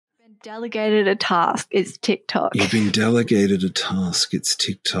Delegated a task. It's TikTok. You've been delegated a task. It's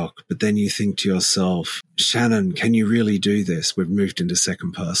TikTok. But then you think to yourself, Shannon, can you really do this? We've moved into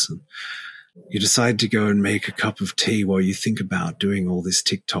second person. You decide to go and make a cup of tea while you think about doing all this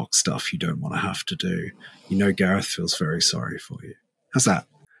TikTok stuff you don't want to have to do. You know Gareth feels very sorry for you. How's that?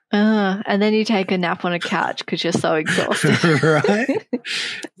 And then you take a nap on a couch because you're so exhausted. Right?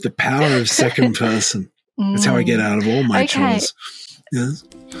 The power of second person. That's how I get out of all my chores. Yes.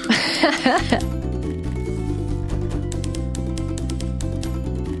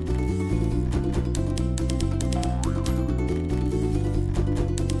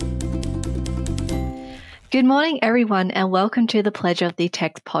 Good morning, everyone, and welcome to the Pleasure of the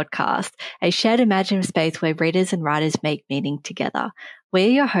Text podcast, a shared imaginative space where readers and writers make meaning together. We're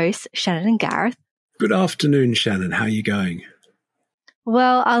your hosts, Shannon and Gareth. Good afternoon, Shannon. How are you going?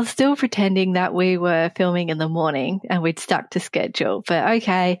 Well, I was still pretending that we were filming in the morning and we'd stuck to schedule, but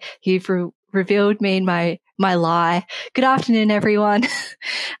okay, you've revealed me in my lie. Good afternoon, everyone.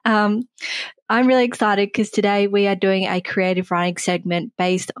 I'm really excited because today we are doing a creative writing segment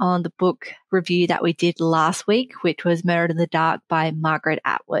based on the book review that we did last week, which was Murder in the Dark by Margaret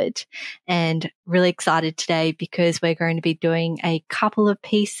Atwood. And really excited today because we're going to be doing a couple of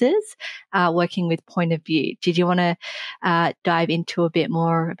pieces working with point of view. Did you want to dive into a bit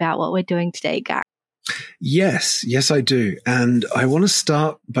more about what we're doing today, Gareth? Yes, I do. And I want to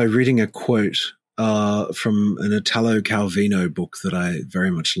start by reading a quote from an Italo Calvino book that I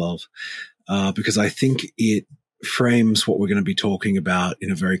very much love. Because I think it frames what we're going to be talking about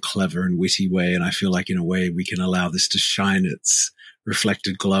in a very clever and witty way. And I feel like in a way we can allow this to shine its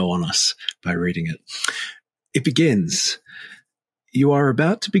reflected glow on us by reading it. It begins, "You are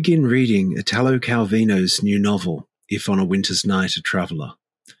about to begin reading Italo Calvino's new novel, If on a Winter's Night a Traveller.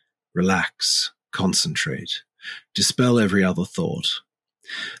 Relax, concentrate, dispel every other thought.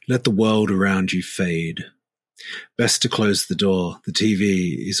 Let the world around you fade. Best to close the door. The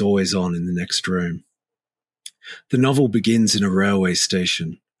TV is always on in the next room." The novel begins in a railway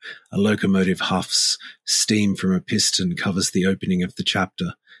station. A locomotive huffs. Steam from a piston covers the opening of the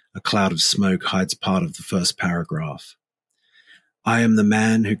chapter. A cloud of smoke hides part of the first paragraph. "I am the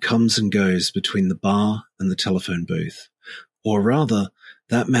man who comes and goes between the bar and the telephone booth. Or rather,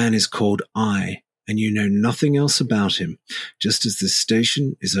 that man is called I, and you know nothing else about him, just as this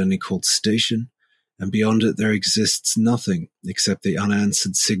station is only called station, and beyond it there exists nothing except the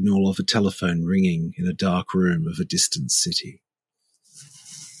unanswered signal of a telephone ringing in a dark room of a distant city."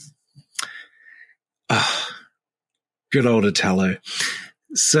 Good old Italo.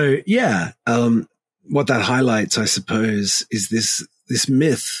 So, what that highlights, I suppose, is this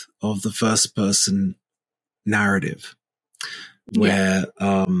myth of the first-person narrative, where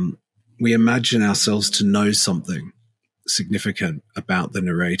we imagine ourselves to know something significant about the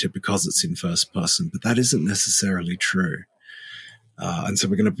narrator because it's in first person, but that isn't necessarily true. And so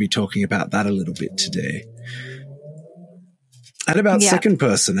we're going to be talking about that a little bit today. And about second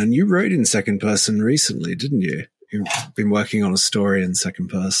person, and you wrote in second person recently, didn't you? You've been working on a story in second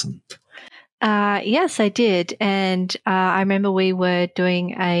person. Yes, I did. And I remember we were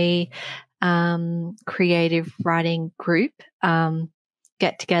doing a creative writing group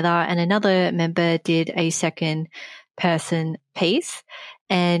get together, and another member did a second person piece.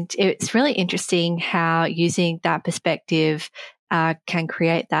 And it's really interesting how using that perspective can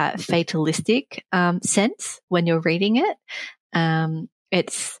create that fatalistic sense when you're reading it.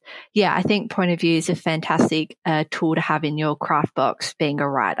 I think point of view is a fantastic tool to have in your craft box being a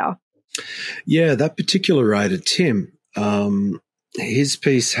writer. Yeah, that particular writer, Tim, his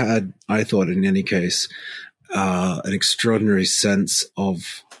piece had, I thought in any case, an extraordinary sense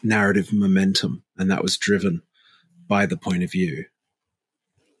of narrative momentum, and that was driven by the point of view.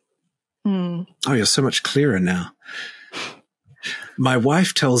 Oh, you're so much clearer now. My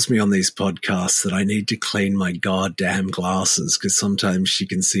wife tells me on these podcasts that I need to clean my goddamn glasses because sometimes she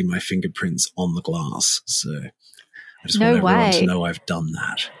can see my fingerprints on the glass. So I just want everyone to know I've done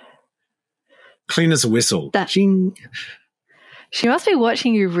that. Clean as a whistle. Ching. She must be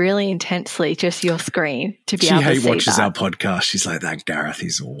watching you really intensely, just your screen, to be able to see that. She watches our podcast. She's like, that Gareth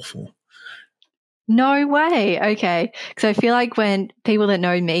is awful. No way. Okay. Because I feel like when people that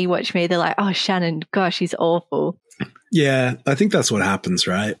know me watch me, they're like, oh, Shannon, gosh, she's awful. Yeah, I think that's what happens,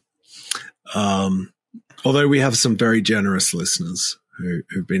 right? Although we have some very generous listeners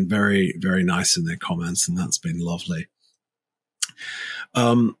who've been very, very nice in their comments, and that's been lovely.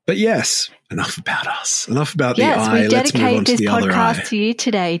 But yes, enough about us. Enough about the eye. Let's move on to the other eye. We dedicate this podcast to you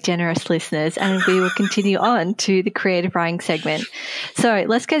today, generous listeners, and we will continue on to the creative writing segment. So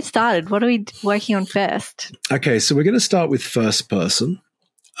let's get started. What are we working on first? Okay, so we're going to start with first person.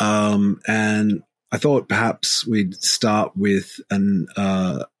 And I thought perhaps we'd start with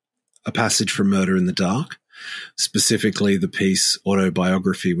a passage from Murder in the Dark, specifically the piece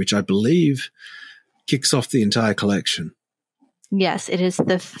Autobiography, which I believe kicks off the entire collection. Yes, it is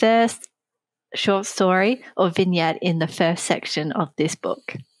the first short story or vignette in the first section of this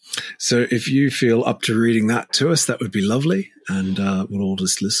book. So if you feel up to reading that to us, that would be lovely, and we'll all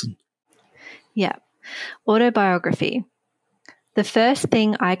just listen. Yeah. Autobiography. The first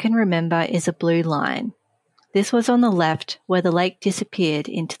thing I can remember is a blue line. This was on the left where the lake disappeared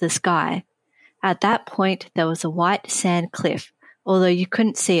into the sky. At that point, there was a white sand cliff, although you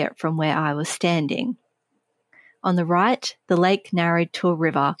couldn't see it from where I was standing. On the right, the lake narrowed to a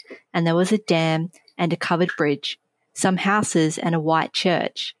river, and there was a dam and a covered bridge, some houses and a white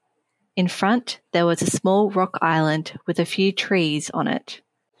church. In front, there was a small rock island with a few trees on it.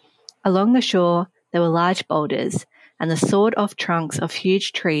 Along the shore, there were large boulders and the sawed-off trunks of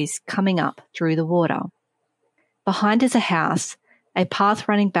huge trees coming up through the water. Behind is a house, a path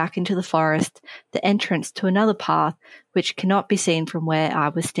running back into the forest, the entrance to another path which cannot be seen from where I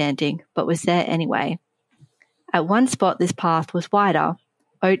was standing, but was there anyway. At one spot this path was wider.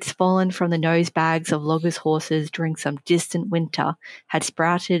 Oats fallen from the nose bags of loggers' horses during some distant winter had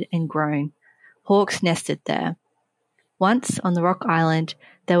sprouted and grown. Hawks nested there. Once, on the rock island,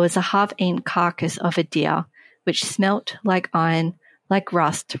 there was a half-eaten carcass of a deer, which smelt like iron, like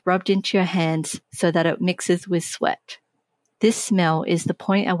rust rubbed into your hands so that it mixes with sweat. This smell is the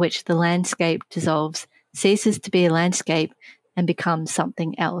point at which the landscape dissolves, ceases to be a landscape, and becomes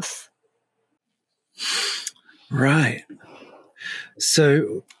something else. Right.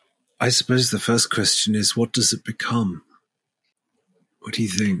 So I suppose the first question is, what does it become? What do you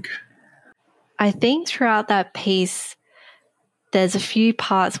think? I think throughout that piece, there's a few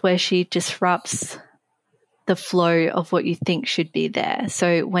parts where she disrupts the flow of what you think should be there.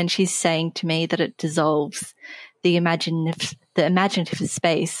 So when she's saying to me that it dissolves, the imaginative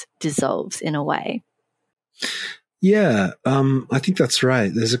space dissolves in a way. Yeah, I think that's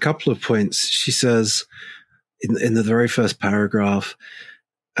right. There's a couple of points. She says in the very first paragraph,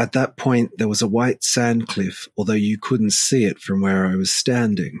 at that point there was a white sand cliff, although you couldn't see it from where I was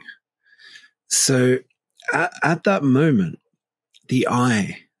standing. So at that moment, the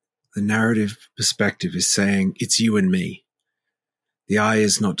narrative perspective is saying, it's you and me. The I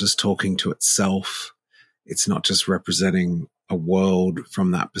is not just talking to itself. It's not just representing a world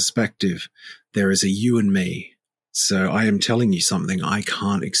from that perspective. There is a you and me. So I am telling you something I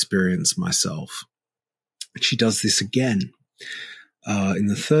can't experience myself. She does this again in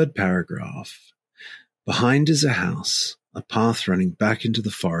the third paragraph. Behind is a house, a path running back into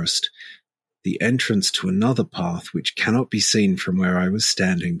the forest, the entrance to another path which cannot be seen from where I was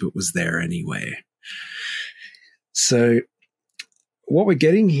standing but was there anyway. So what we're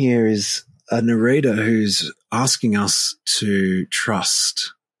getting here is a narrator who's asking us to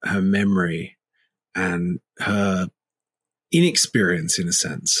trust her memory and her inexperience, in a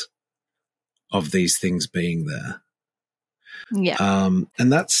sense, of these things being there. Yeah.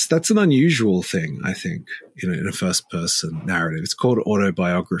 And that's an unusual thing, I think, in a first-person narrative. It's called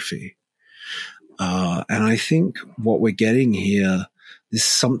autobiography. And I think what we're getting here, this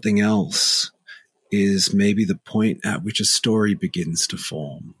something else, is maybe the point at which a story begins to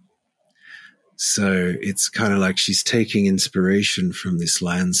form. So it's kind of like she's taking inspiration from this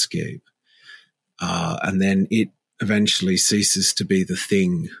landscape, and then it eventually ceases to be the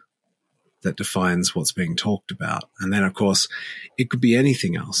thing that defines what's being talked about. And then, of course, it could be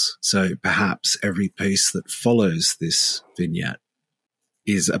anything else. So perhaps every piece that follows this vignette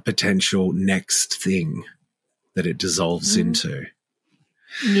is a potential next thing that it dissolves into.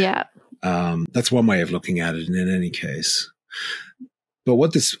 Yeah. That's one way of looking at it in any case. But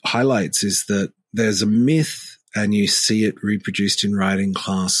what this highlights is that there's a myth, and you see it reproduced in writing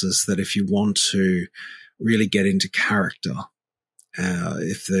classes, that if you want to really get into character,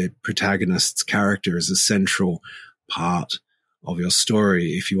 if the protagonist's character is a central part of your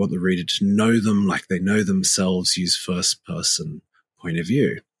story, if you want the reader to know them like they know themselves, use first-person point of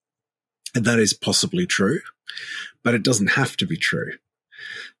view. And that is possibly true, but it doesn't have to be true.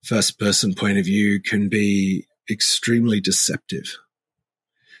 First-person point of view can be extremely deceptive.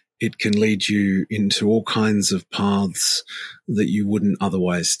 It can lead you into all kinds of paths that you wouldn't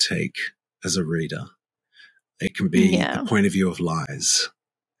otherwise take as a reader. It can be a point of view of lies,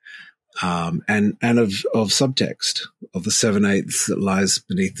 and of subtext, of the 7/8 that lies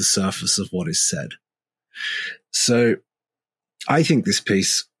beneath the surface of what is said. So I think this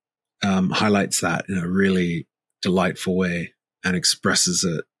piece highlights that in a really delightful way and expresses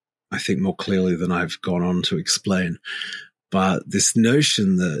it, I think, more clearly than I've gone on to explain. But this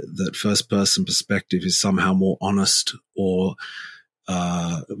notion that first-person perspective is somehow more honest or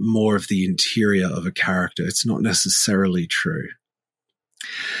more of the interior of a character, it's not necessarily true.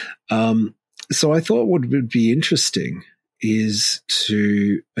 So I thought what would be interesting is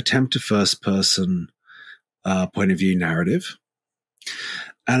to attempt a first-person point of view narrative.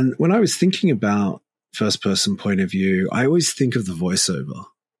 And when I was thinking about first-person point of view, I always think of the voiceover.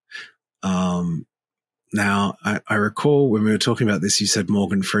 Now, I recall when we were talking about this, you said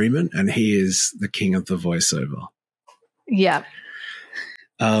Morgan Freeman, and he is the king of the voiceover. Yeah.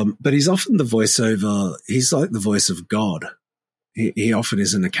 But he's often the voiceover. He's like the voice of God. He often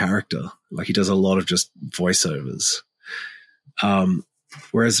isn't a character. Like, he does a lot of just voiceovers.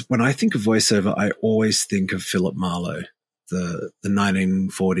 Whereas when I think of voiceover, I always think of Philip Marlowe, the 1940s,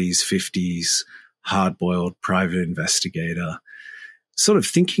 50s, hard-boiled private investigator, sort of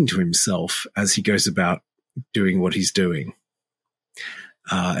thinking to himself as he goes about doing what he's doing.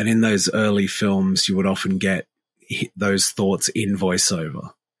 And in those early films, you would often get those thoughts in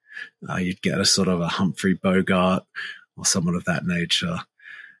voiceover. You'd get a sort of a Humphrey Bogart or someone of that nature,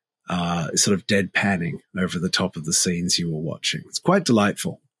 sort of deadpanning over the top of the scenes you were watching. It's quite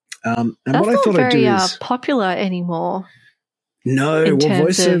delightful. And that's what I thought I'd do is popular anymore. No, well,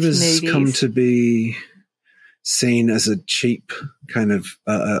 voiceovers come to be seen as a cheap kind of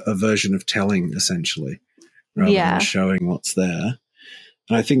a version of telling, essentially, rather than showing what's there.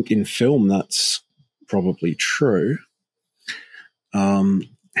 And I think in film that's probably true.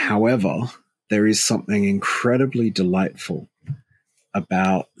 However, there is something incredibly delightful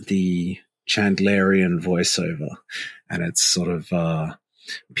about the Chandlerian voiceover and its sort of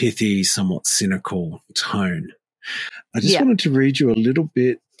pithy, somewhat cynical tone. I just wanted to read you a little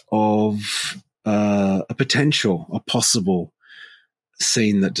bit of a possible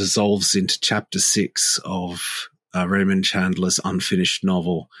scene that dissolves into chapter 6 of Raymond Chandler's unfinished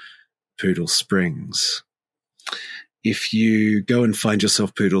novel, Poodle Springs. If you go and find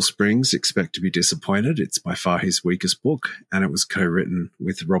yourself Poodle Springs, expect to be disappointed. It's by far his weakest book, and it was co-written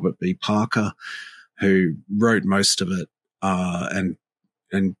with Robert B. Parker, who wrote most of it and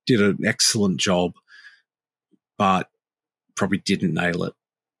did an excellent job, but probably didn't nail it,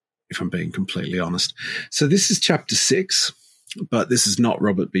 if I'm being completely honest. So this is chapter 6, but this is not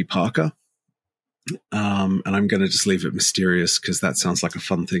Robert B. Parker. And I'm going to just leave it mysterious because that sounds like a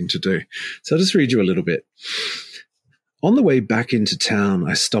fun thing to do. So I'll just read you a little bit. On the way back into town,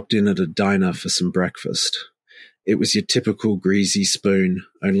 I stopped in at a diner for some breakfast. It was your typical greasy spoon,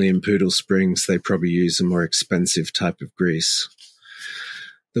 only in Poodle Springs they probably use a more expensive type of grease.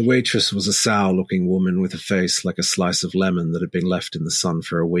 The waitress was a sour-looking woman with a face like a slice of lemon that had been left in the sun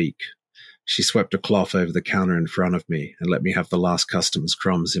for a week. She swept a cloth over the counter in front of me and let me have the last customer's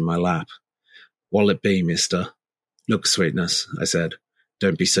crumbs in my lap. "What'll it be, mister?" "Look, sweetness," I said.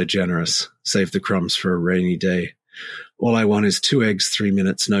 "Don't be so generous. Save the crumbs for a rainy day. All I want is 2 eggs, 3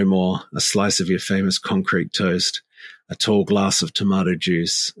 minutes, no more, a slice of your famous concrete toast, a tall glass of tomato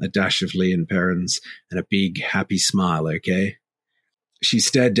juice, a dash of Lee and Perrins, and a big, happy smile, okay?" She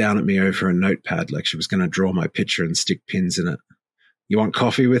stared down at me over a notepad like she was going to draw my picture and stick pins in it. "You want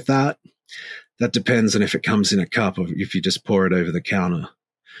coffee with that?" "That depends on if it comes in a cup or if you just pour it over the counter."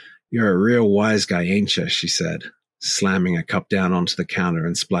 "You're a real wise guy, ain't you?" she said, slamming a cup down onto the counter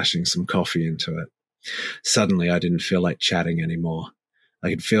and splashing some coffee into it. Suddenly, I didn't feel like chatting anymore.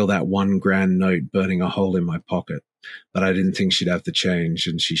 I could feel that $1,000 note burning a hole in my pocket, but I didn't think she'd have the change,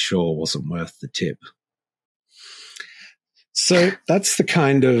 and she sure wasn't worth the tip. So that's the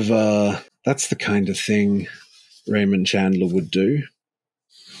kind of thing Raymond Chandler would do.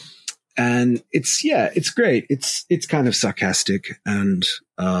 And it's great. It's kind of sarcastic and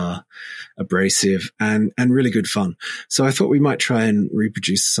abrasive and really good fun. So I thought we might try and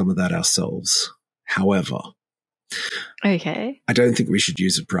reproduce some of that ourselves. However, okay, I don't think we should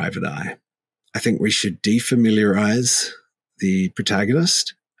use a private eye. I think we should defamiliarize the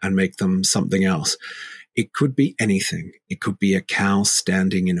protagonist and make them something else. It could be anything. It could be a cow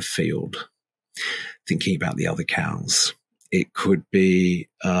standing in a field, thinking about the other cows. It could be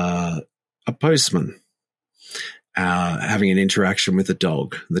a postman having an interaction with a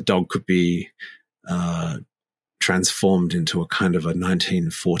dog. The dog could be transformed into a kind of a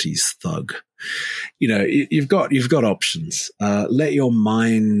 1940s thug. You know, you've got options. Let your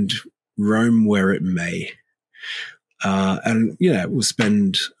mind roam where it may. And, you know, we'll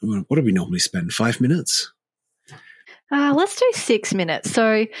spend, what do we normally spend? 5 minutes? Let's do 6 minutes.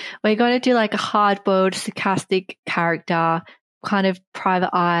 So we're going to do like a hard-boiled, sarcastic character, kind of private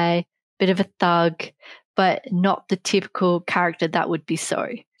eye, bit of a thug, but not the typical character that would be so.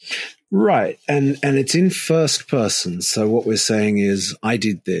 Right. And it's in first person. So what we're saying is, I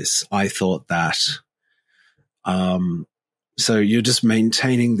did this, I thought that. So you're just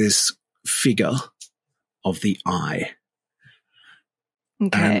maintaining this figure of the I.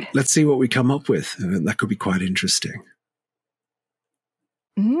 Okay. And let's see what we come up with. That could be quite interesting.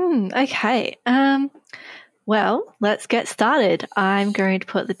 Okay. Well, let's get started. I'm going to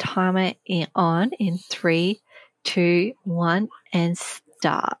put the timer on in 3, 2, 1, and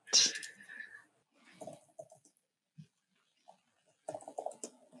start.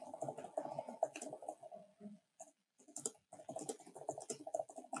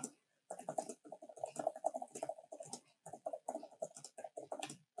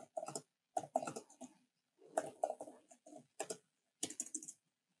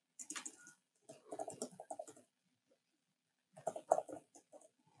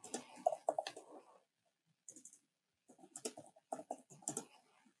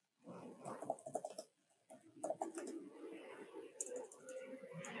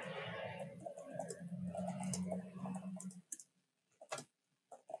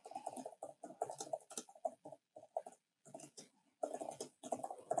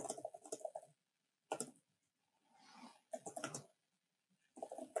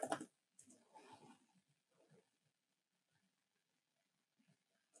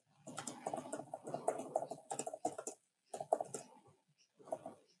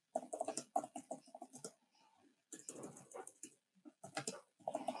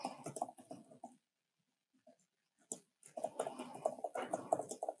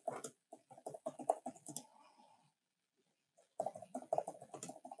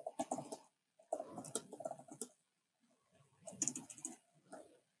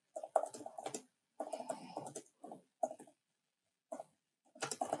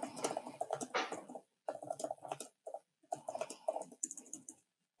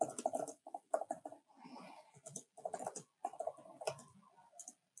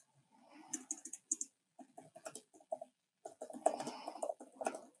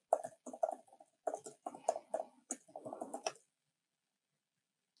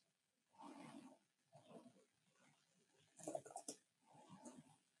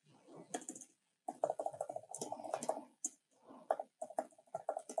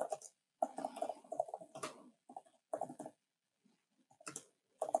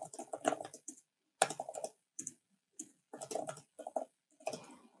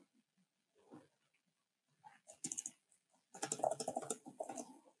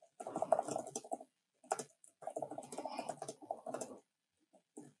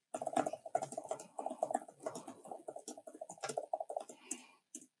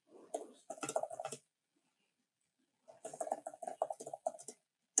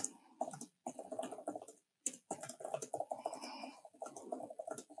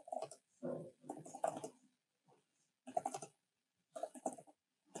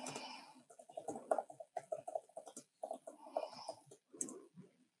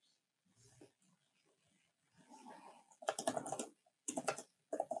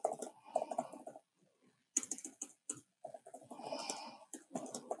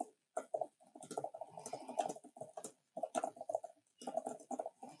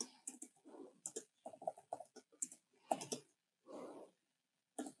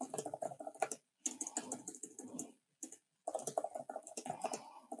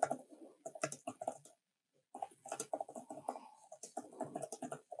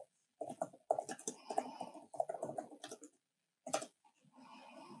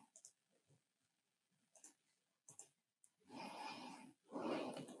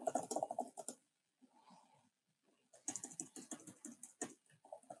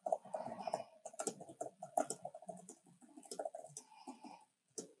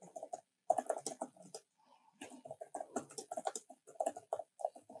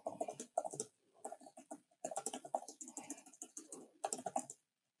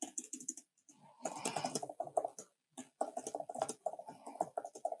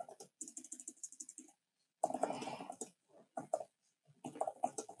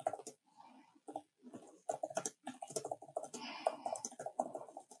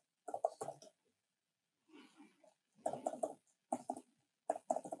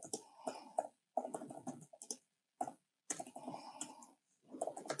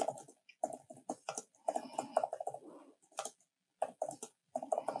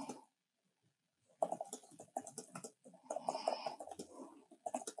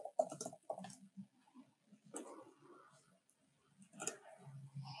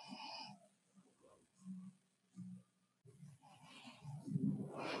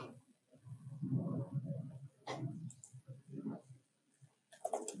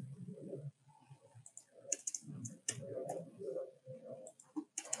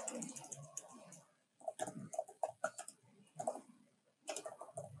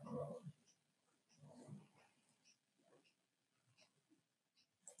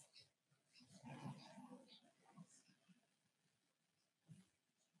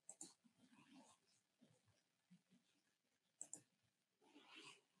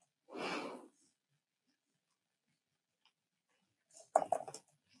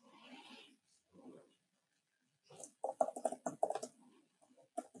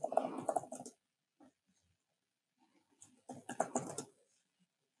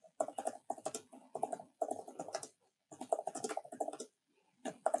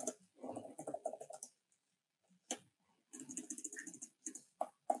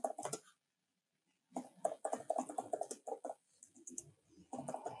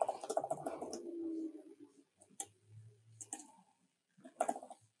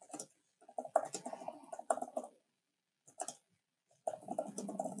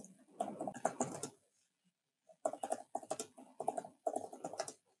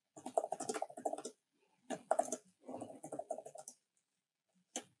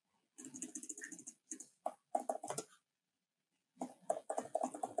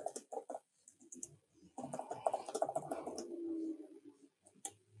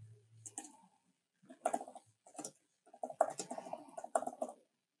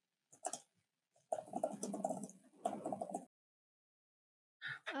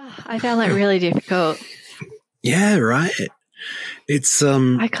 I found that really difficult. Yeah, right. It's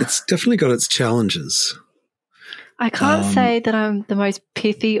definitely got its challenges. I can't say that I'm the most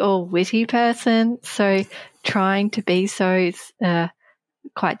pithy or witty person, so trying to be so is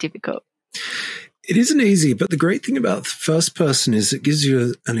quite difficult. It isn't easy, but the great thing about first person is it gives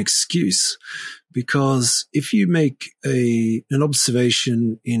you an excuse, because if you make an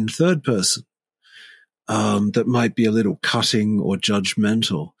observation in third person that might be a little cutting or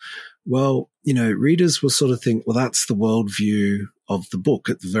judgmental, well, readers will sort of think, well, that's the worldview of the book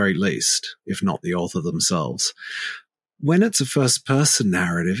at the very least, if not the author themselves. When it's a first person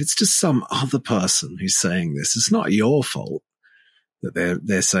narrative, it's just some other person who's saying this. It's not your fault that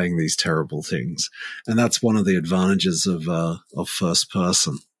they're saying these terrible things. And that's one of the advantages of first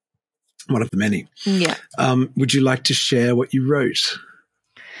person. One of the many. Yeah. Would you like to share what you wrote?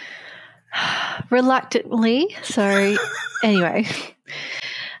 Reluctantly. So anyway,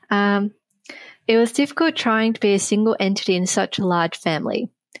 it was difficult trying to be a single entity in such a large family.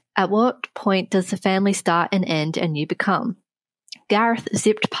 At what point does the family start and end and you become? Gareth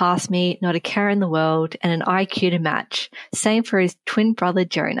zipped past me, not a care in the world, and an IQ to match. Same for his twin brother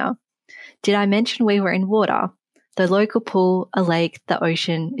Jonah. Did I mention we were in water? The local pool, a lake, the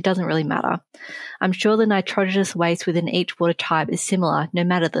ocean, it doesn't really matter. I'm sure the nitrogenous waste within each water type is similar, no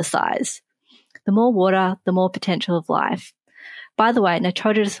matter the size. The more water, the more potential of life. By the way,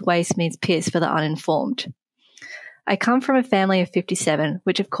 nitrogenous waste means piss for the uninformed. I come from a family of 57,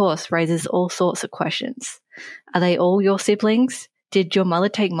 which of course raises all sorts of questions. Are they all your siblings? Did your mother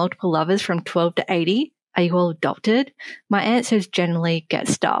take multiple lovers from 12 to 80? Are you all adopted? My answers generally get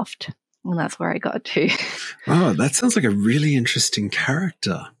stuffed. And that's where I got to. Oh, that sounds like a really interesting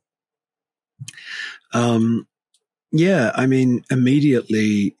character. Yeah, I mean,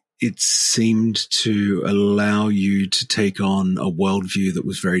 immediately it seemed to allow you to take on a worldview that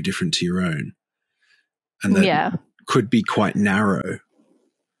was very different to your own. And that could be quite narrow.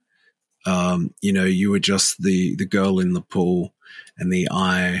 You were just the girl in the pool, and the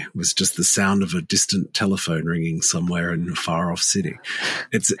I was just the sound of a distant telephone ringing somewhere in a far off city.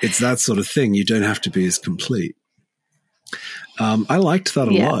 It's that sort of thing. You don't have to be as complete. I liked that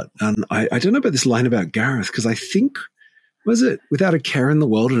a lot. And I don't know about this line about Gareth, because I think, was it without a care in the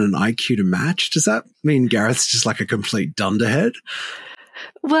world and an IQ to match? Does that mean Gareth's just like a complete dunderhead?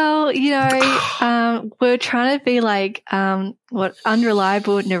 Well, we're trying to be like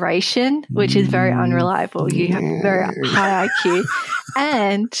unreliable narration, which is very unreliable. You have a very high IQ.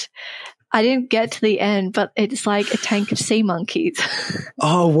 And I didn't get to the end, but it's like a tank of sea monkeys.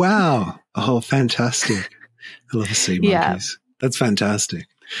 Oh, wow. Oh, fantastic. I love the sea monkeys. Yeah. That's fantastic.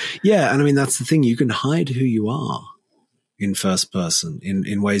 Yeah, and I mean, that's the thing. You can hide who you are in first person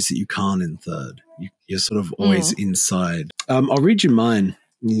in ways that you can't in third. You're sort of always inside. I'll read you mine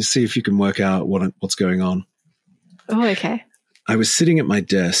and you see if you can work out what's going on. Oh, okay. I was sitting at my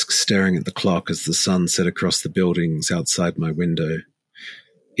desk staring at the clock as the sun set across the buildings outside my window.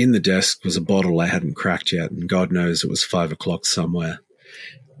 In the desk was a bottle I hadn't cracked yet, and God knows it was 5 o'clock somewhere.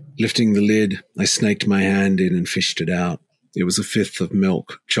 Lifting the lid, I snaked my hand in and fished it out. It was a fifth of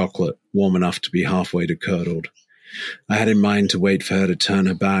milk, chocolate, warm enough to be halfway to curdled. I had in mind to wait for her to turn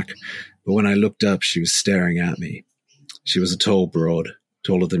her back, but when I looked up, she was staring at me. She was a tall broad,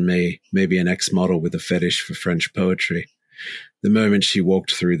 taller than me, maybe an ex-model with a fetish for French poetry. The moment she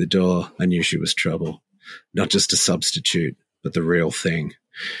walked through the door, I knew she was trouble. Not just a substitute, but the real thing.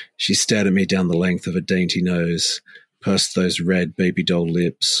 She stared at me down the length of a dainty nose, pursed those red baby doll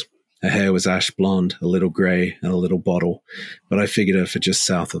lips. Her hair was ash blonde, a little grey, and a little bottle, but I figured her for just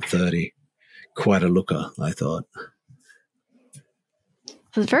south of 30. Quite a looker, I thought.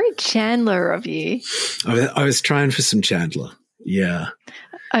 It was very Chandler of you. I was trying for some Chandler. Yeah.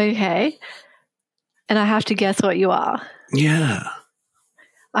 Okay. And I have to guess what you are. Yeah.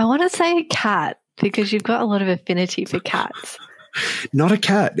 I want to say a cat because you've got a lot of affinity for cats. Not a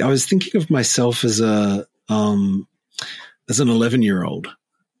cat. I was thinking of myself as an 11-year-old.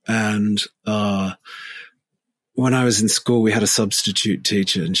 And when I was in school, we had a substitute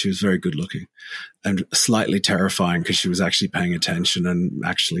teacher, and she was very good looking and slightly terrifying because she was actually paying attention and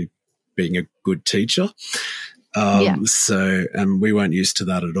actually being a good teacher. So, and we weren't used to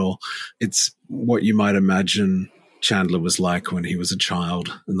that at all. It's what you might imagine Chandler was like when he was a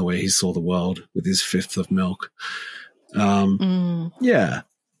child and the way he saw the world with his fifth of milk. Yeah.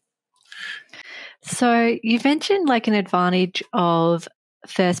 So you mentioned like an advantage of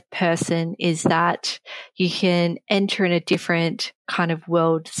first person is that you can enter in a different kind of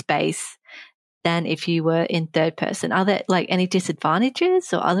world space than if you were in third person? Are there like any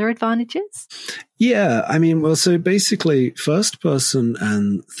disadvantages or other advantages? Yeah, I mean, well, so basically first person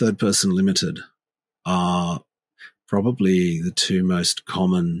and third person limited are probably the two most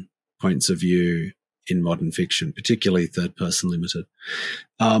common points of view in modern fiction, particularly third person limited.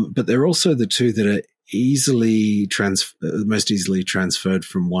 But they're also the two that are most easily transferred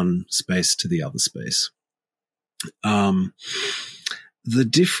from one space to the other space. The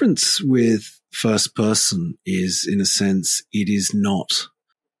difference with first person is, in a sense, it is not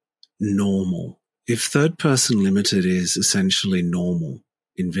normal. If third person limited is essentially normal,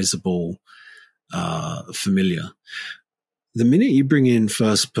 invisible, familiar, the minute you bring in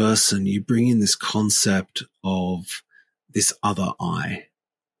first person, you bring in this concept of this other I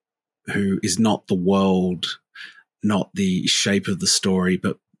who is not the world, not the shape of the story,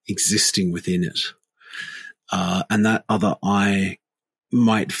 but existing within it. And that other I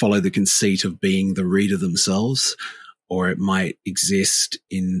might follow the conceit of being the reader themselves, or it might exist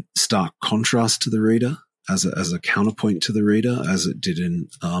in stark contrast to the reader as a counterpoint to the reader, as it did in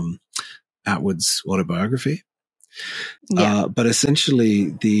Atwood's autobiography. Yeah. But essentially,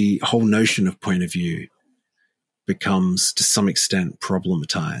 the whole notion of point of view becomes, to some extent,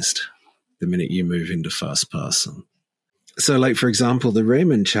 problematized the minute you move into first person. So, like, for example, the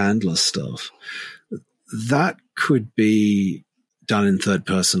Raymond Chandler stuff, that could be done in third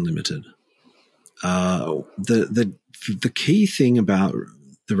person limited. The key thing about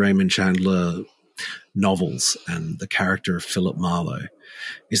the Raymond Chandler novels and the character of Philip Marlowe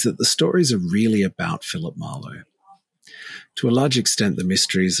is that the stories are really about Philip Marlowe. To a large extent, the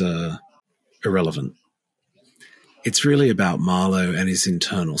mysteries are irrelevant. It's really about Marlowe and his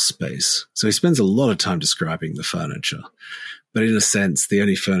internal space. So he spends a lot of time describing the furniture, but in a sense, the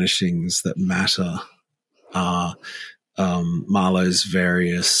only furnishings that matter are Marlowe's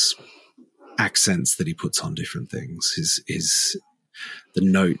various accents that he puts on different things, his the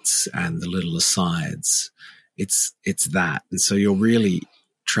notes and the little asides. It's that. And so you're really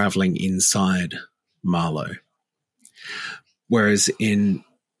traveling inside Marlowe. Whereas in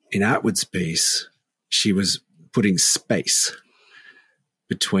Atwood's piece, she was putting space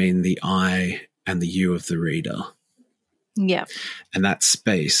between the I and the you of the reader. Yeah. And that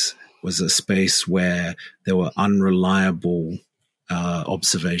space was a space where there were unreliable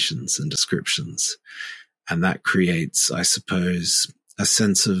observations and descriptions. And that creates, I suppose, a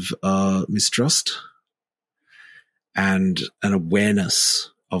sense of mistrust and an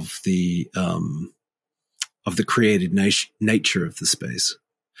awareness of the created nature of the space.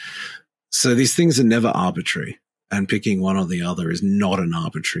 So these things are never arbitrary, and picking one or the other is not an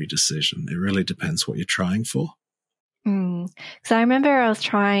arbitrary decision. It really depends what you're trying for. So I remember I was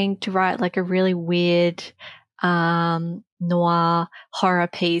trying to write like a really weird noir horror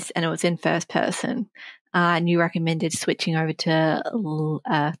piece, and it was in first person. And you recommended switching over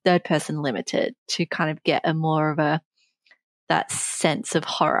to third person limited to kind of get a more of that sense of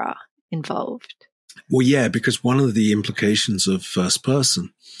horror involved. Well, yeah, because one of the implications of first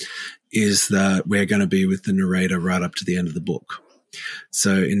person is that we're going to be with the narrator right up to the end of the book.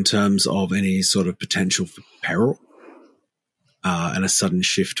 So in terms of any sort of potential for peril and a sudden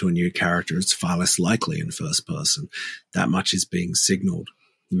shift to a new character, it's far less likely in first person. That much is being signaled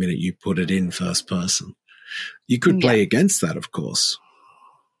the minute you put it in first person. You could play against that, of course.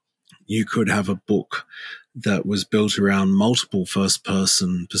 You could have a book that was built around multiple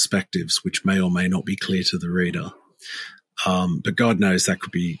first-person perspectives, which may or may not be clear to the reader. But God knows that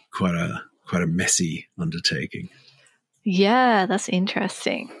could be quite a messy undertaking. Yeah, that's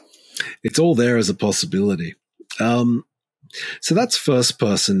interesting. It's all there as a possibility. So that's first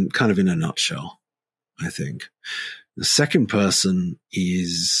person kind of in a nutshell, I think. The second person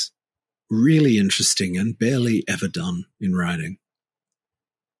is really interesting and barely ever done in writing.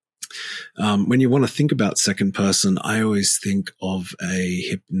 When you want to think about second person, I always think of a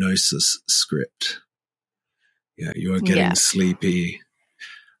hypnosis script. Yeah, you are getting sleepy.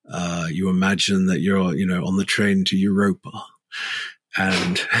 You imagine that you're, on the train to Europa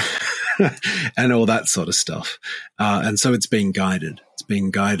and and all that sort of stuff. And so it's being guided. It's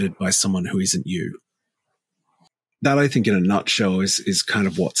being guided by someone who isn't you. That, I think, in a nutshell, is kind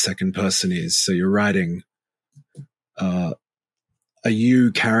of what second person is. So you're writing a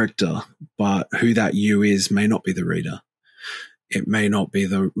you character, but who that you is may not be the reader. It may not be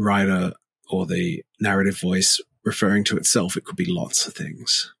the writer or the narrative voice referring to itself. It could be lots of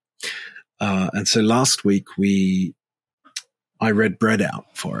things. And so last week I read Bread out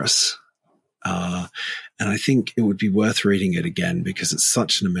for us. And I think it would be worth reading it again because it's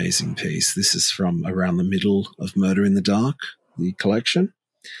such an amazing piece. This is from around the middle of Murder in the Dark, the collection.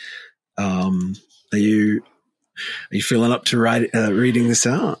 Are you feeling up to reading this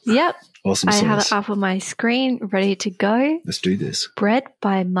out? Yep. Awesome I sauce. have it up on my screen, ready to go. Let's do this. Bread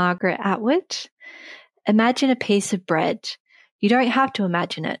by Margaret Atwood. Imagine a piece of bread. You don't have to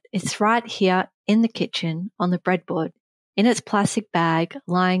imagine it. It's right here in the kitchen on the breadboard, in its plastic bag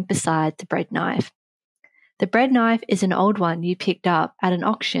lying beside the bread knife. The bread knife is an old one you picked up at an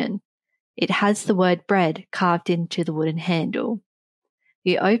auction. It has the word bread carved into the wooden handle.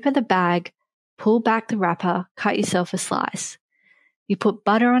 You open the bag, pull back the wrapper, cut yourself a slice. You put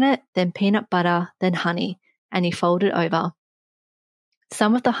butter on it, then peanut butter, then honey, and you fold it over.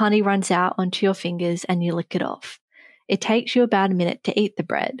 Some of the honey runs out onto your fingers and you lick it off. It takes you about a minute to eat the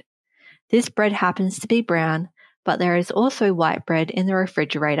bread. This bread happens to be brown, but there is also white bread in the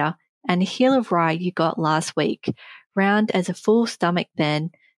refrigerator and a heel of rye you got last week, round as a full stomach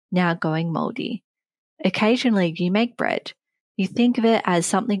then, now going mouldy. Occasionally you make bread. You think of it as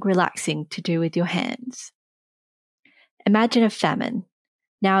something relaxing to do with your hands. Imagine a famine.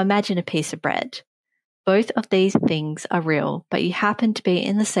 Now imagine a piece of bread. Both of these things are real, but you happen to be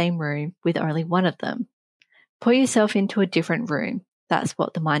in the same room with only one of them. Put yourself into a different room. That's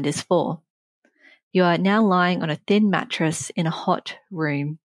what the mind is for. You are now lying on a thin mattress in a hot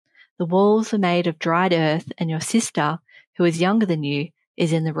room. The walls are made of dried earth, and your sister, who is younger than you,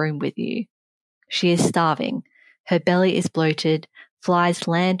 is in the room with you. She is starving. Her belly is bloated. Flies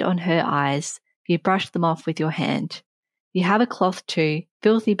land on her eyes. You brush them off with your hand. You have a cloth too,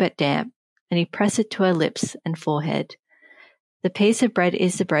 filthy but damp, and you press it to her lips and forehead. The piece of bread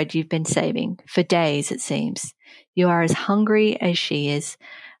is the bread you've been saving, for days it seems. You are as hungry as she is,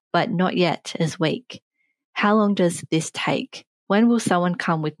 but not yet as weak. How long does this take? When will someone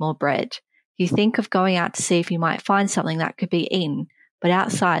come with more bread? You think of going out to see if you might find something that could be eaten, but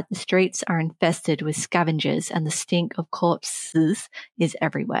outside the streets are infested with scavengers and the stink of corpses is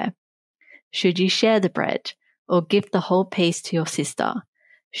everywhere. Should you share the bread, or give the whole piece to your sister?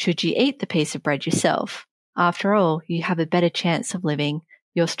 Should you eat the piece of bread yourself? After all, you have a better chance of living.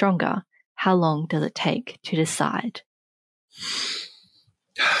 You're stronger. How long does it take to decide?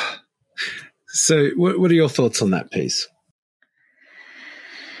 So what are your thoughts on that piece?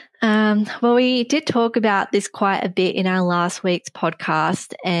 Well, we did talk about this quite a bit in our last week's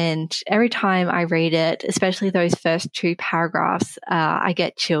podcast, and every time I read it, especially those first two paragraphs, I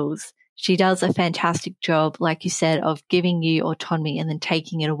get chills. She does a fantastic job, like you said, of giving you autonomy and then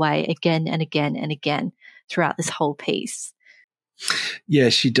taking it away again and again and again throughout this whole piece. Yeah,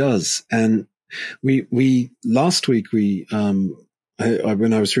 she does. And we last week, when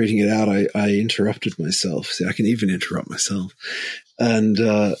I was reading it out, I interrupted myself. See, I can even interrupt myself and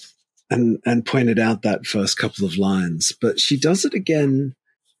pointed out that first couple of lines, but she does it again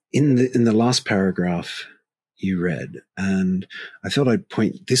in the last paragraph you read. And I thought I'd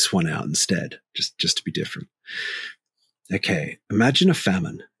point this one out instead, just to be different. Okay. Imagine a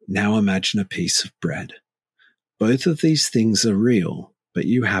famine. Now imagine a piece of bread. Both of these things are real, but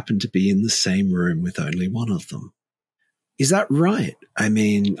you happen to be in the same room with only one of them. Is that right? I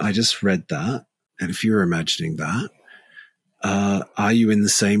mean, I just read that. And if you're imagining that, are you in the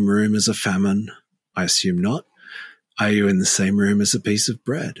same room as a famine? I assume not. Are you in the same room as a piece of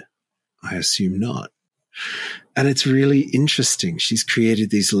bread? I assume not. And it's really interesting. She's created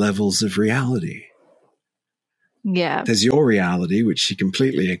these levels of reality. Yeah. There's your reality, which she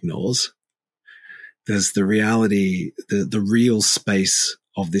completely ignores. There's the reality, the real space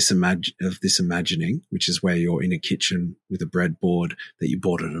of this imagining, which is where you're in a kitchen with a breadboard that you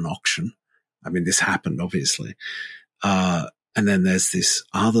bought at an auction. I mean, this happened, obviously. And then there's this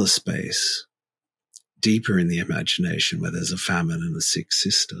other space deeper in the imagination where there's a famine and a sick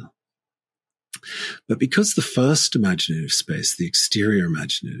sister. But because the first imaginative space, the exterior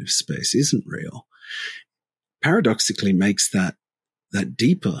imaginative space, isn't real, paradoxically makes that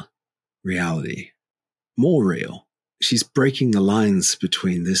deeper reality more real. She's breaking the lines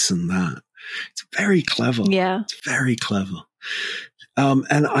between this and that. It's very clever. Yeah. It's very clever.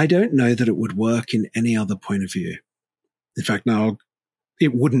 And I don't know that it would work in any other point of view. In fact, no,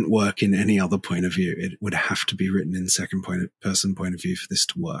 it wouldn't work in any other point of view. It would have to be written in second person point of view for this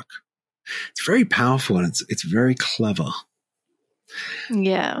to work. It's very powerful and it's very clever.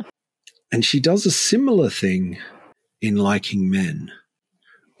 Yeah. And she does a similar thing in Liking Men,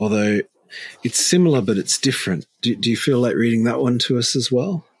 although it's similar, but it's different. Do you feel like reading that one to us as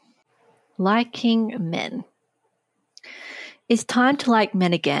well? Liking Men. It's time to like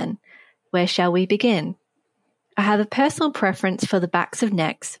men again. Where shall we begin? I have a personal preference for the backs of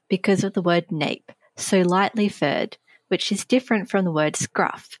necks because of the word nape, so lightly furred, which is different from the word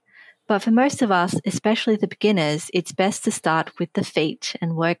scruff. But for most of us, especially the beginners, it's best to start with the feet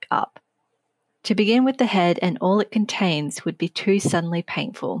and work up. To begin with the head and all it contains would be too suddenly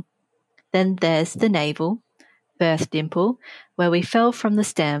painful. Then there's the navel, birth dimple, where we fell from the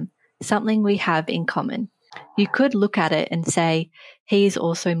stem, something we have in common. You could look at it and say, he is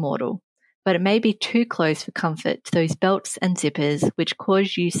also mortal, but it may be too close for comfort to those belts and zippers which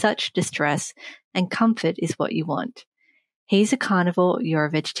cause you such distress, and comfort is what you want. He's a carnivore, you're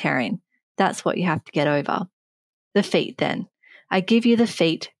a vegetarian. That's what you have to get over. The feet, then. I give you the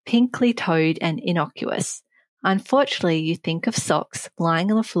feet, pinkly toed and innocuous. Unfortunately, you think of socks lying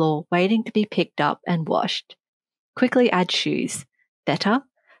on the floor waiting to be picked up and washed. Quickly add shoes. Better?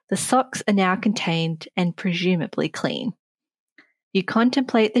 The socks are now contained and presumably clean. You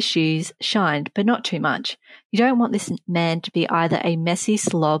contemplate the shoes, shined, but not too much. You don't want this man to be either a messy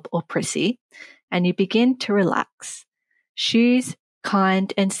slob or prissy, and you begin to relax. Shoes,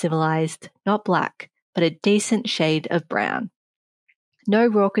 kind and civilized, not black, but a decent shade of brown. No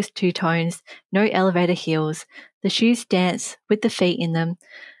raucous two-tones, no elevator heels. The shoes dance with the feet in them.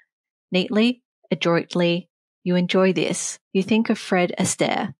 Neatly, adroitly, you enjoy this. You think of Fred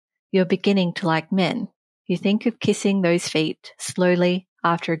Astaire. You're beginning to like men. You think of kissing those feet, slowly,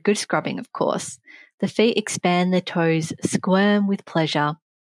 after a good scrubbing, of course. The feet expand their toes, squirm with pleasure.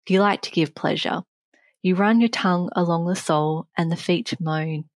 You like to give pleasure. You run your tongue along the sole, and the feet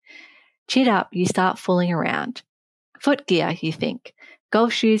moan. Cheered up, you start fooling around. Foot gear, you think.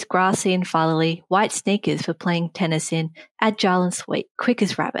 Golf shoes, grassy and fatherly, white sneakers for playing tennis in, agile and sweet, quick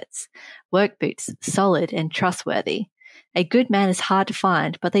as rabbits. Work boots, solid and trustworthy. A good man is hard to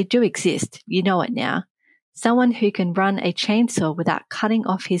find, but they do exist, you know it now. Someone who can run a chainsaw without cutting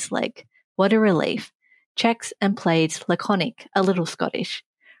off his leg. What a relief. Checks and plaids, laconic, a little Scottish.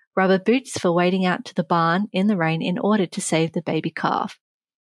 Rubber boots for wading out to the barn in the rain in order to save the baby calf.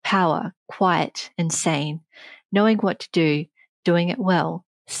 Power, quiet and sane. Knowing what to do, doing it well,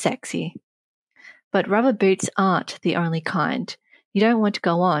 sexy. But rubber boots aren't the only kind. You don't want to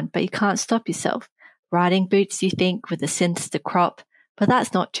go on, but you can't stop yourself. Riding boots, you think, with a sinister crop, but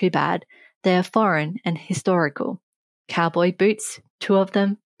that's not too bad. They are foreign and historical. Cowboy boots, 2 of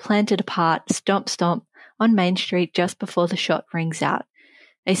them, planted apart, stomp stomp, on Main Street just before the shot rings out.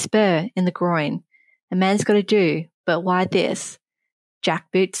 A spur in the groin. A man's got to do, but why this?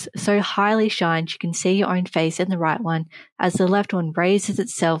 Jack boots, so highly shined you can see your own face in the right one as the left one raises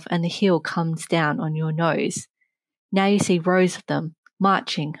itself and the heel comes down on your nose. Now you see rows of them,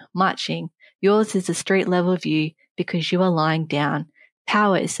 marching, marching. Yours is a street level view because you are lying down.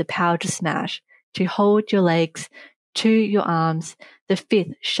 Power is the power to smash, to hold your legs, to your arms. The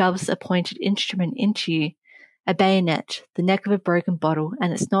fifth shoves a pointed instrument into you. A bayonet, the neck of a broken bottle,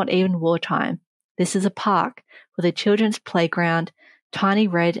 and it's not even wartime. This is a park with a children's playground, tiny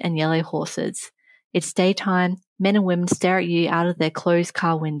red and yellow horses. It's daytime. Men and women stare at you out of their closed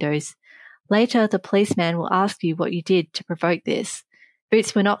car windows. Later, the policeman will ask you what you did to provoke this.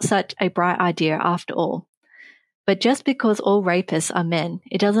 Boots were not such a bright idea after all. But just because all rapists are men,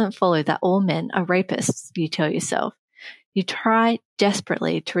 it doesn't follow that all men are rapists, you tell yourself. You try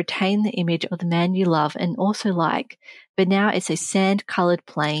desperately to retain the image of the man you love and also like, but now it's a sand-colored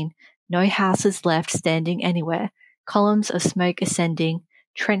plain, no houses left standing anywhere, columns of smoke ascending,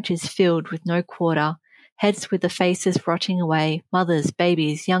 trenches filled with no quarter, heads with the faces rotting away, mothers,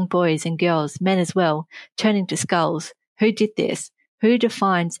 babies, young boys and girls, men as well, turning to skulls. Who did this? Who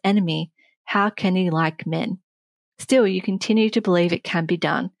defines enemy? How can he like men? Still, you continue to believe it can be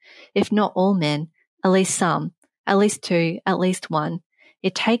done. If not all men, at least some, at least 2, at least 1.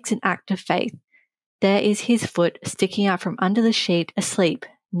 It takes an act of faith. There is his foot sticking out from under the sheet, asleep,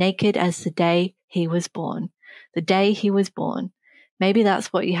 naked as the day he was born. The day he was born. Maybe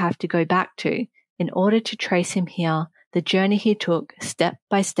that's what you have to go back to in order to trace him here, the journey he took step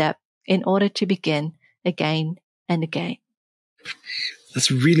by step in order to begin again and again. That's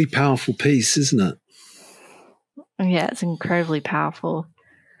a really powerful piece, isn't it? Yeah, it's incredibly powerful.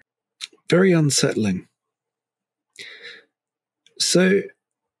 Very unsettling. So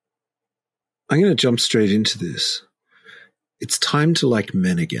I'm going to jump straight into this. It's time to like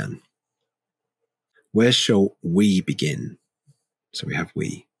men again. Where shall we begin? So we have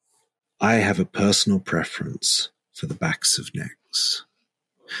we. I have a personal preference for the backs of necks.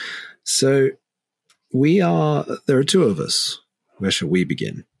 So there are 2 of us. Where shall we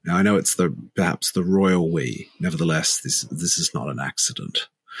begin? Now, I know it's perhaps the royal we. Nevertheless, this is not an accident.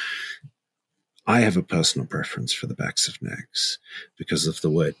 I have a personal preference for the backs of necks because of the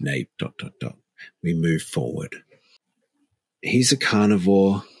word nape, ... We move forward. He's a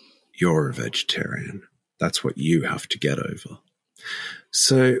carnivore. You're a vegetarian. That's what you have to get over.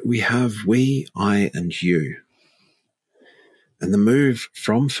 So we have we, I, and you. And the move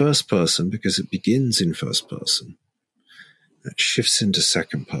from first person, because it begins in first person, it shifts into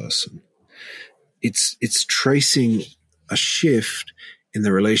second person. It's tracing a shift in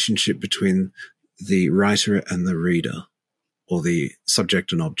the relationship between the writer and the reader, or the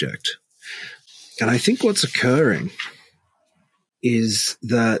subject and object. And I think what's occurring is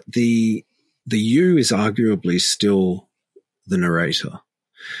that the you is arguably still the narrator,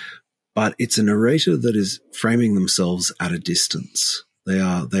 but it's a narrator that is framing themselves at a distance. They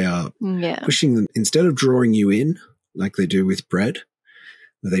are pushing them, instead of drawing you in like they do with bread,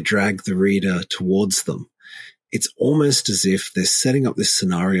 where they drag the reader towards them. It's almost as if they're setting up this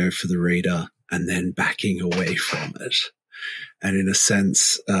scenario for the reader and then backing away from it. And in a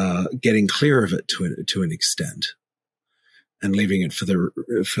sense, getting clear of it to an extent, and leaving it for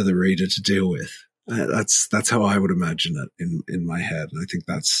the reader to deal with. That's how I would imagine it in my head. And I think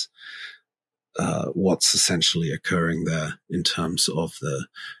that's what's essentially occurring there in terms of the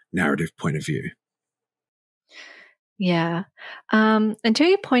narrative point of view. Yeah. Until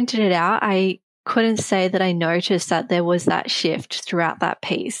you pointed it out, I couldn't say that I noticed that there was that shift throughout that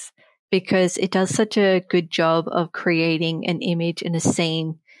piece, because it does such a good job of creating an image in a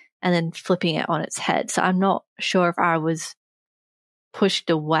scene and then flipping it on its head. So I'm not sure if I was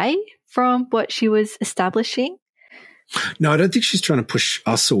pushed away from what she was establishing. No, I don't think she's trying to push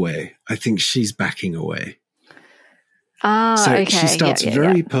us away. I think she's backing away. Okay. She starts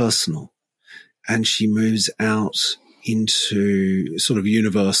very personal, and she moves out into sort of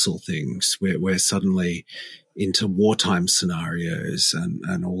universal things where suddenly into wartime scenarios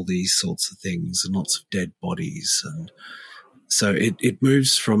and all these sorts of things, and lots of dead bodies. And so it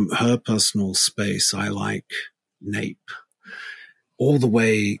moves from her personal space, I like nape, all the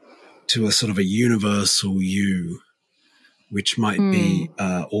way to a sort of a universal you, which might be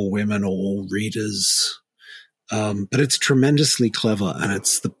all women or all readers. But it's tremendously clever, and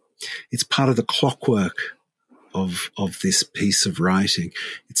it's part of the clockwork of this piece of writing.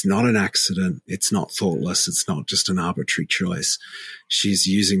 It's not an accident. It's not thoughtless. It's not just an arbitrary choice. She's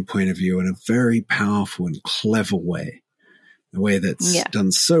using point of view in a very powerful and clever way, a way that's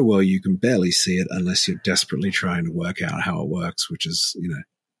done so well you can barely see it unless you're desperately trying to work out how it works, which is,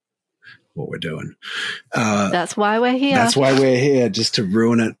 what we're doing. That's why we're here. That's why we're here, just to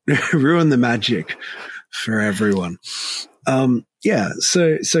ruin it, ruin the magic for everyone.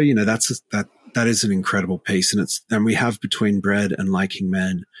 That is an incredible piece, and we have between Bread and Liking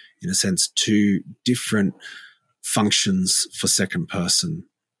Men, in a sense, two different functions for second person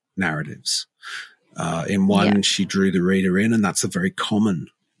narratives. In one, she drew the reader in, and that's a very common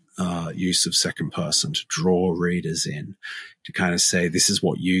use of second person, to draw readers in, to kind of say, this is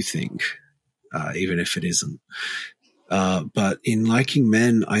what you think, even if it isn't. But in Liking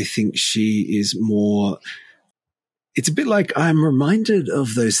Men, I think she is more, it's a bit like, I'm reminded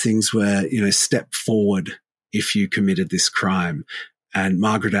of those things where, step forward if you committed this crime, and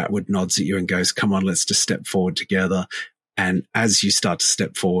Margaret Atwood nods at you and goes, come on, let's just step forward together. And as you start to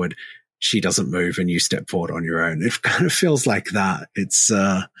step forward, she doesn't move and you step forward on your own. It kind of feels like that. It's,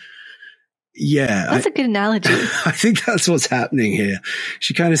 that's a good analogy. I think that's what's happening here.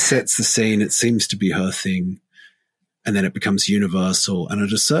 She kind of sets the scene. It seems to be her thing, and then it becomes universal. And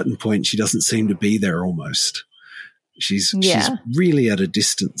at a certain point, she doesn't seem to be there almost. She's really at a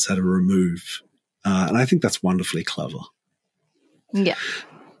distance, at a remove. And I think that's wonderfully clever. Yeah.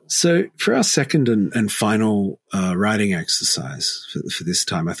 So for our second and final writing exercise for this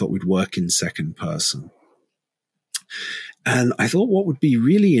time, I thought we'd work in second person. And I thought what would be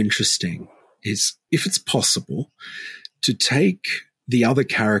really interesting is, if it's possible, to take the other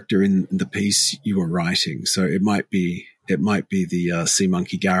character in the piece you were writing. So it might be the sea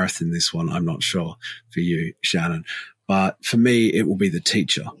monkey Gareth in this one. I'm not sure for you, Shannon, but for me, it will be the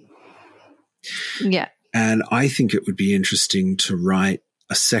teacher. Yeah. And I think it would be interesting to write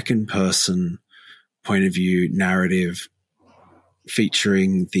a second person point of view narrative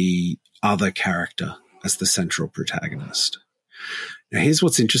featuring the other character as the central protagonist. Now, here's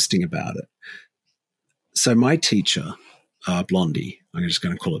what's interesting about it. So my teacher, Blondie, I'm just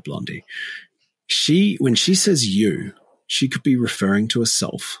going to call it Blondie. When she says you, she could be referring to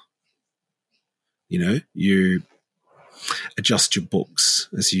herself. You adjust your books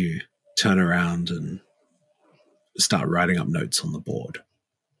as you turn around and start writing up notes on the board.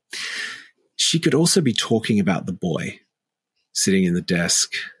 She could also be talking about the boy sitting in the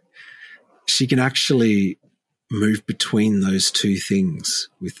desk. She can actually move between those two things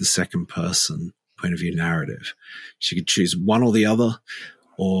with the second person point of view narrative. She could choose one or the other,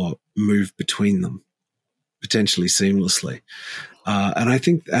 or move between them potentially seamlessly. And I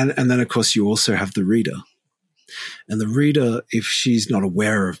think, and then of course you also have the reader. And the reader, if she's not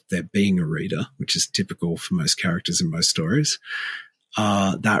aware of there being a reader, which is typical for most characters in most stories,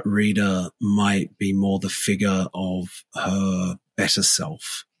 that reader might be more the figure of her better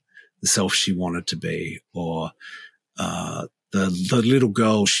self, the self she wanted to be, or the little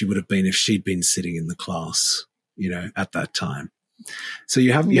girl she would have been if she'd been sitting in the class, at that time. So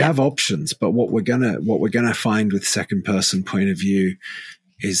you have options, but what we're gonna find with second person point of view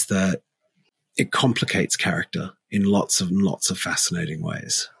is that it complicates character in lots and lots of fascinating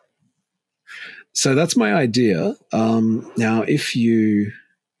ways. So that's my idea. Now, if you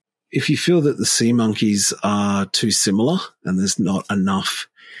feel that the sea monkeys are too similar and there's not enough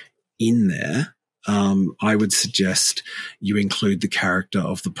in there, I would suggest you include the character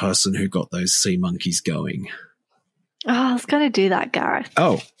of the person who got those sea monkeys going. Oh, I was going to do that, Gareth.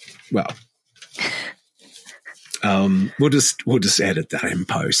 Oh, well, we'll just edit that in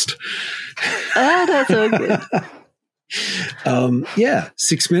post. Oh, that's all good.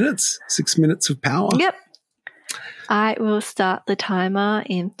 6 minutes. 6 minutes of power. Yep. I will start the timer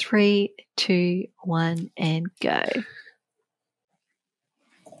in 3, 2, 1, and go.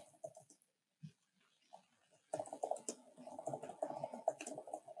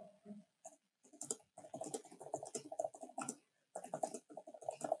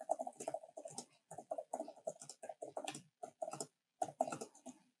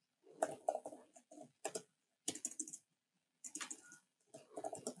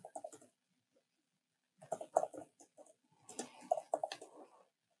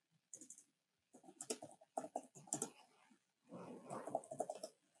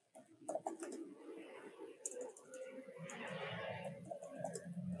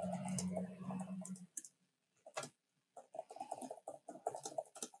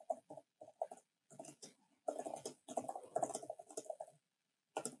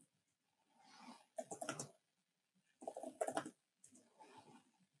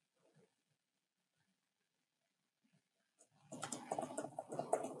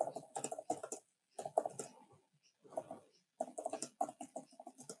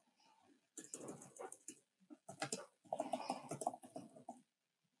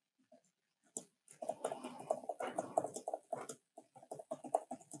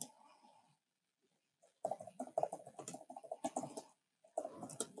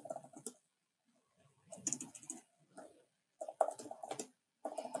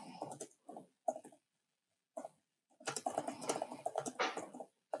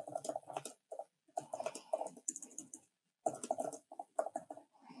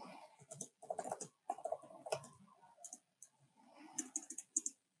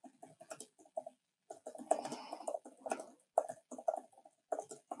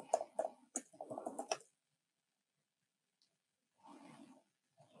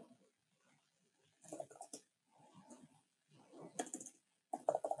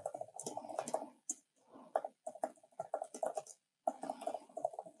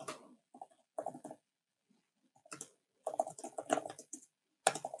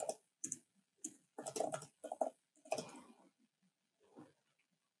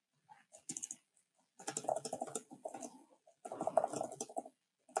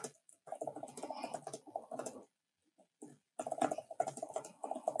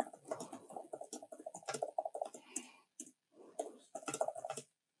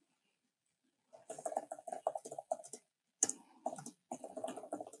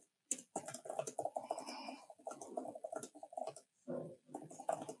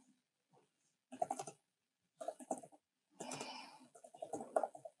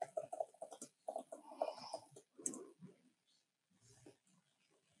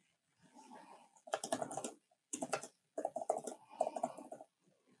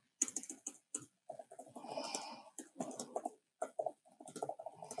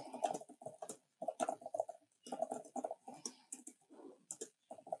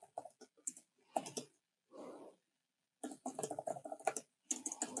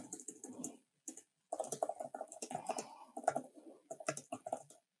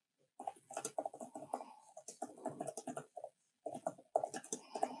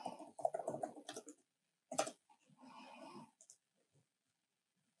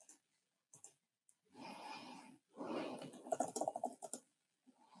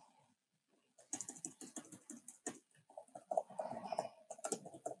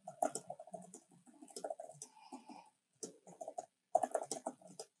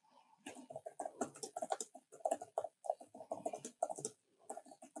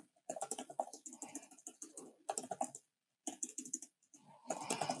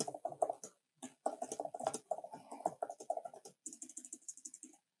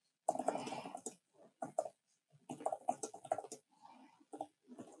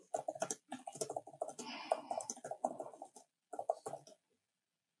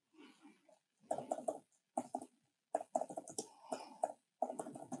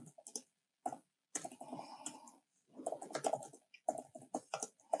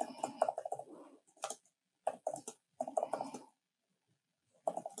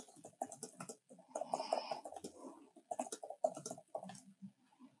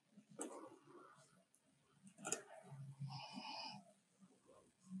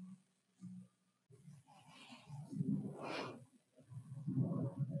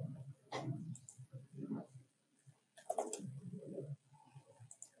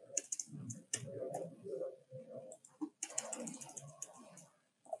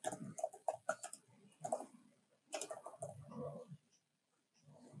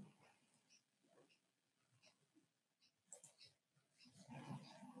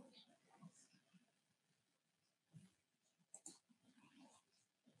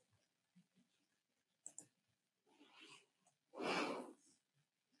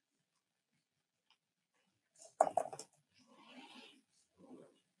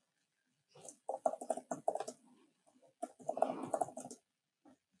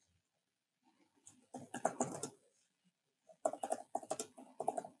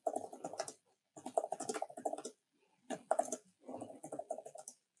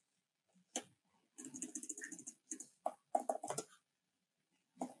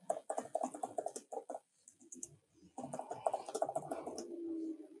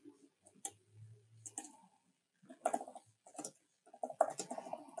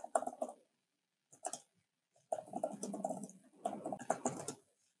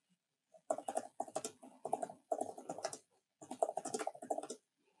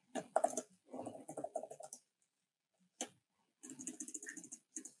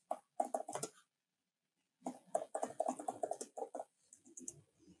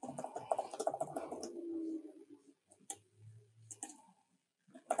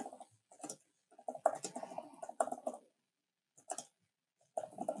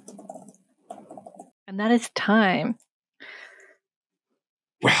 And that is time.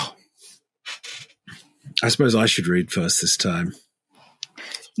 Well, I suppose I should read first this time.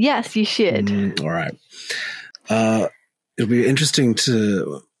 Yes, you should. All right. It'll be interesting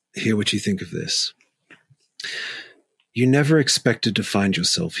to hear what you think of this. You never expected to find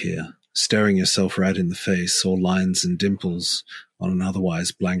yourself here, staring yourself right in the face, all lines and dimples on an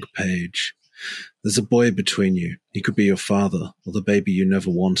otherwise blank page. There's a boy between you. He could be your father, or the baby you never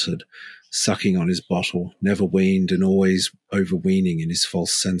wanted, sucking on his bottle, never weaned and always overweening in his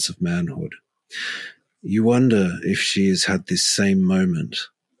false sense of manhood. You wonder if she has had this same moment,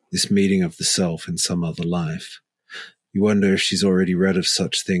 this meeting of the self in some other life. You wonder if she's already read of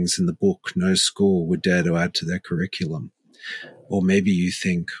such things in the book no school would dare to add to their curriculum. Or maybe you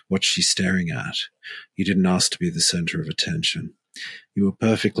think, what's she staring at? You didn't ask to be the center of attention. You were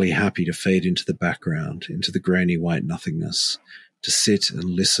perfectly happy to fade into the background, into the grainy white nothingness, to sit and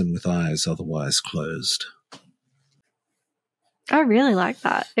listen with eyes otherwise closed. I really like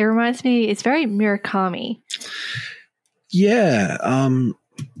that. It reminds me, it's very Murakami. Yeah. And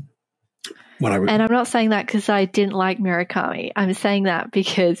I'm not saying that because I didn't like Murakami. I'm saying that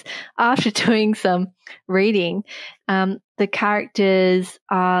because after doing some reading, the characters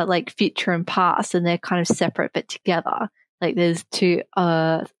are like future and past, and they're kind of separate but together. Like there's two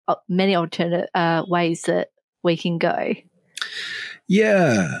many alternate ways that we can go.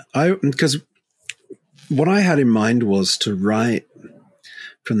 Yeah, because what I had in mind was to write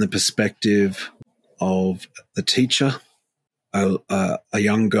from the perspective of the teacher, a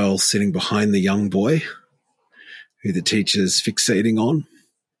young girl sitting behind the young boy who the teacher's fixating on,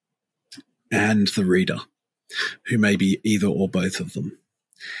 and the reader, who may be either or both of them.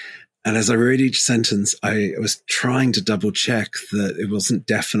 And as I read each sentence, I was trying to double check that it wasn't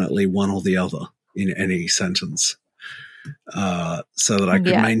definitely one or the other in any sentence, so that I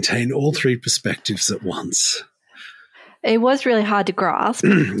could maintain all three perspectives at once. It was really hard to grasp.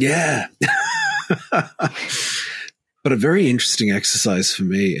 Yeah. But a very interesting exercise for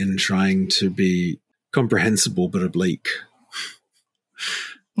me in trying to be comprehensible but oblique.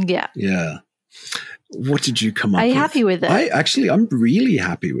 Yeah. Yeah. What did you come up with? Are you happy with it? I'm really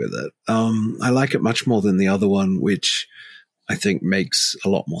happy with it. I like it much more than the other one, which I think makes a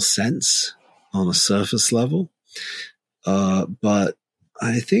lot more sense on a surface level. But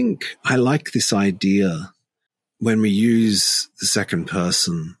I think I like this idea when we use the second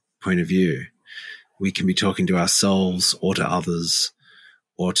person point of view. We can be talking to ourselves or to others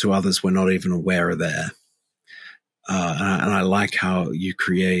we're not even aware are there. And I like how you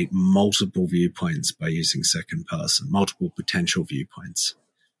create multiple viewpoints by using second person, multiple potential viewpoints.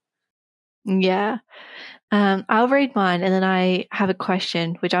 Yeah. I'll read mine, and then I have a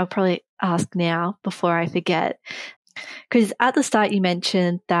question, which I'll probably ask now before I forget. Because at the start you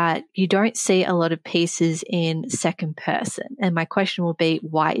mentioned that you don't see a lot of pieces in second person. And my question will be,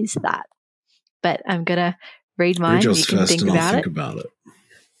 why is that? But I'm going to read mine. Read yours you can first think and about I'll think it. about it.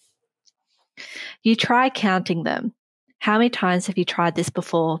 You try counting them. How many times have you tried this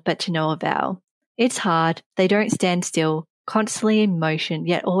before, but to no avail? It's hard. They don't stand still, constantly in motion,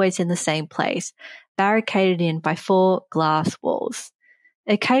 yet always in the same place, barricaded in by 4 glass walls.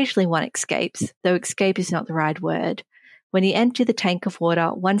 Occasionally one escapes, though escape is not the right word. When you empty the tank of water,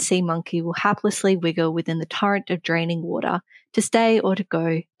 one sea monkey will haplessly wiggle within the torrent of draining water, to stay or to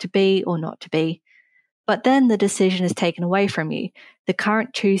go, to be or not to be. But then the decision is taken away from you, the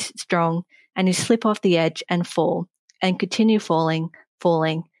current too strong, and you slip off the edge and fall, and continue falling,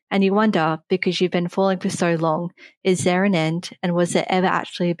 and you wonder, because you've been falling for so long, is there an end, and was there ever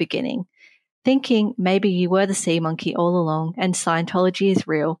actually a beginning? Thinking maybe you were the sea monkey all along, and Scientology is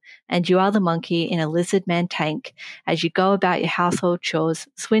real, and you are the monkey in a lizard man tank as you go about your household chores,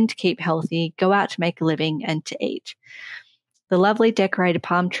 swim to keep healthy, go out to make a living, and to eat. The lovely decorated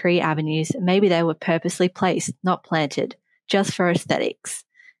palm tree avenues, maybe they were purposely placed, not planted, just for aesthetics.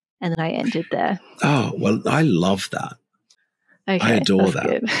 And then I ended there. Oh, well, I love that. Okay, I adore that.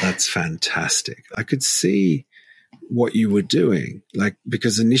 Good. That's fantastic. I could see what you were doing,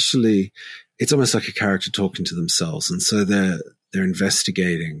 because initially it's almost like a character talking to themselves, and so they're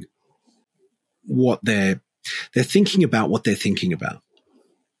investigating what they're thinking about what they're thinking about.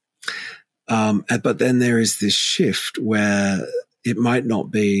 But then there is this shift where it might not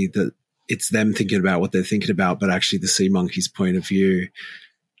be that it's them thinking about what they're thinking about, but actually the sea monkey's point of view.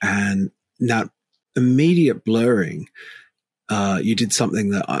 And that immediate blurring, you did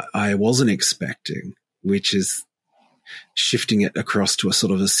something that I wasn't expecting, which is shifting it across to a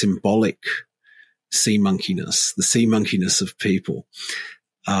sort of a symbolic sea monkeyness, the sea monkeyness of people.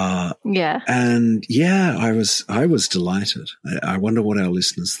 And yeah, I was delighted. I wonder what our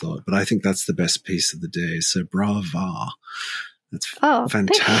listeners thought, but I think that's the best piece of the day. So brava. That's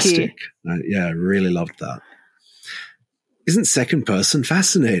fantastic. I really loved that. Isn't second person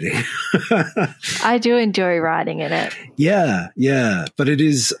fascinating? I do enjoy writing in it. Yeah. But it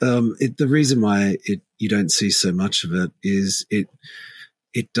is, the reason why you don't see so much of it is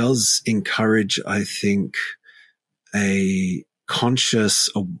it does encourage, I think, a conscious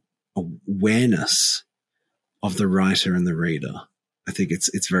awareness of the writer and the reader. I think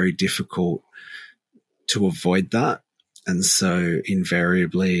it's very difficult to avoid that. And so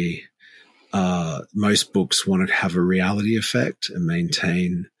invariably, most books want to have a reality effect and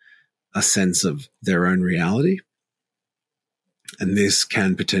maintain a sense of their own reality. And this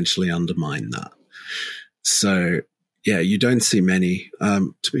can potentially undermine that. So yeah, you don't see many.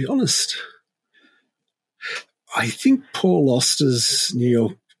 To be honest, I think Paul Auster's New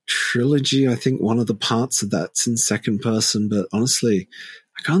York trilogy, I think one of the parts of that's in second person, but honestly,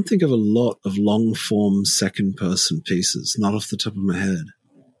 I can't think of a lot of long form second person pieces, not off the top of my head.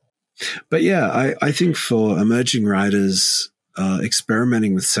 But yeah, I think for emerging writers,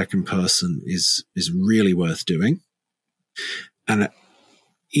 experimenting with second person is really worth doing. And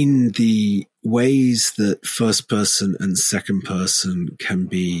in the ways that first person and second person can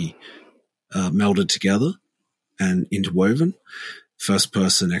be melded together and interwoven, first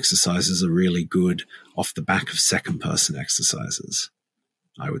person exercises are really good off the back of second person exercises,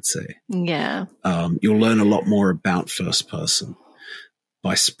 I would say. Yeah. You'll learn a lot more about first person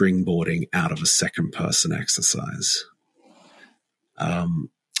by springboarding out of a second person exercise.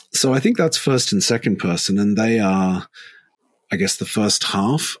 So I think that's first and second person, and they are, I guess, the first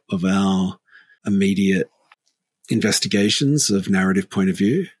half of our immediate investigations of narrative point of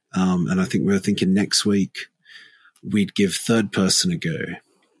view. And I think we're thinking next week we'd give third person a go.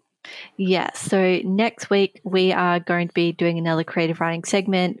 Yeah, so next week we are going to be doing another creative writing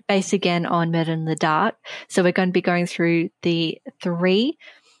segment based again on Murder in the Dark. So we're going to be going through the three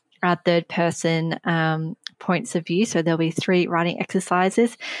third person points of view. So there'll be 3 writing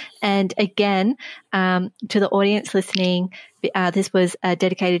exercises. And again, to the audience listening, this was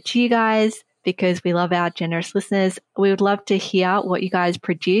dedicated to you guys because we love our generous listeners. We would love to hear what you guys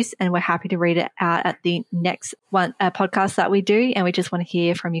produce, and we're happy to read it out at the next podcast that we do. And we just want to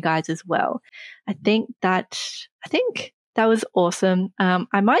hear from you guys as well. I think that was awesome.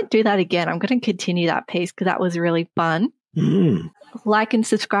 I might do that again. I'm going to continue that piece because that was really fun. Like and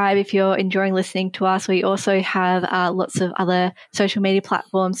subscribe if you're enjoying listening to us. We also have lots of other social media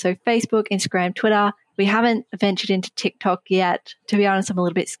platforms. So Facebook, Instagram, Twitter. We haven't ventured into TikTok yet. To be honest, I'm a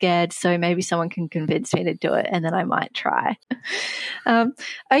little bit scared. So maybe someone can convince me to do it and then I might try.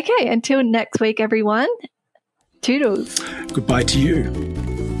 Okay. Until next week, everyone. Toodles. Goodbye to you.